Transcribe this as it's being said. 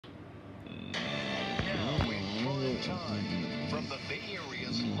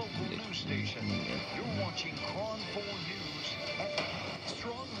news station. You're watching KRON 4 News.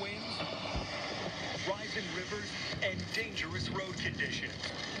 Strong winds, rising rivers, and dangerous road conditions.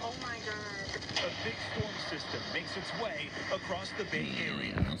 Oh my God. A big storm system makes its way across the Bay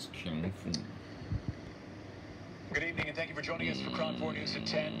Area. Good evening, and thank you for joining us for KRON 4 News at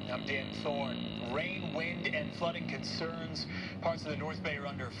 10. I'm Dan Thorne. Rain, wind, and flooding concerns. Parts of the North Bay are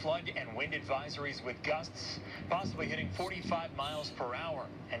under flood and wind advisories with gusts possibly hitting 45 miles per hour.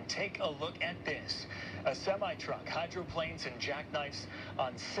 And take a look at this. A semi-truck, hydroplanes, and jackknives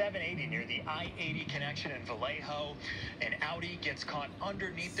on 780 near the I-80 connection in Vallejo. An Audi gets caught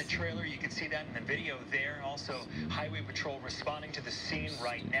underneath the trailer. You can see that in the video there. Also, Highway Patrol responding to the scene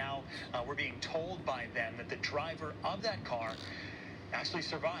right now. We're being told by them that the driver of that car actually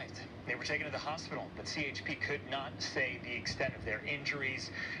survived. They were taken to the hospital, but CHP could not say the extent of their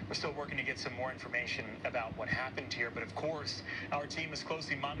injuries. We're still working to get some more information about what happened here, but of course, our team is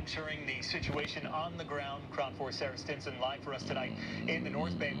closely monitoring the situation on the ground. KRON 4's Sarah Stinson live for us tonight in the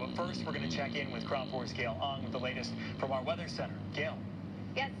North Bay. But first, we're going to check in with KRON 4's Gail Ong with the latest from our weather center. Gail.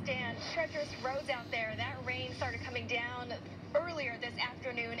 Yes, Dan, treacherous roads out there. That rain started coming down earlier this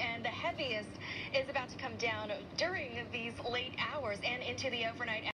afternoon, and the heaviest is about to come down during these late hours and into the overnight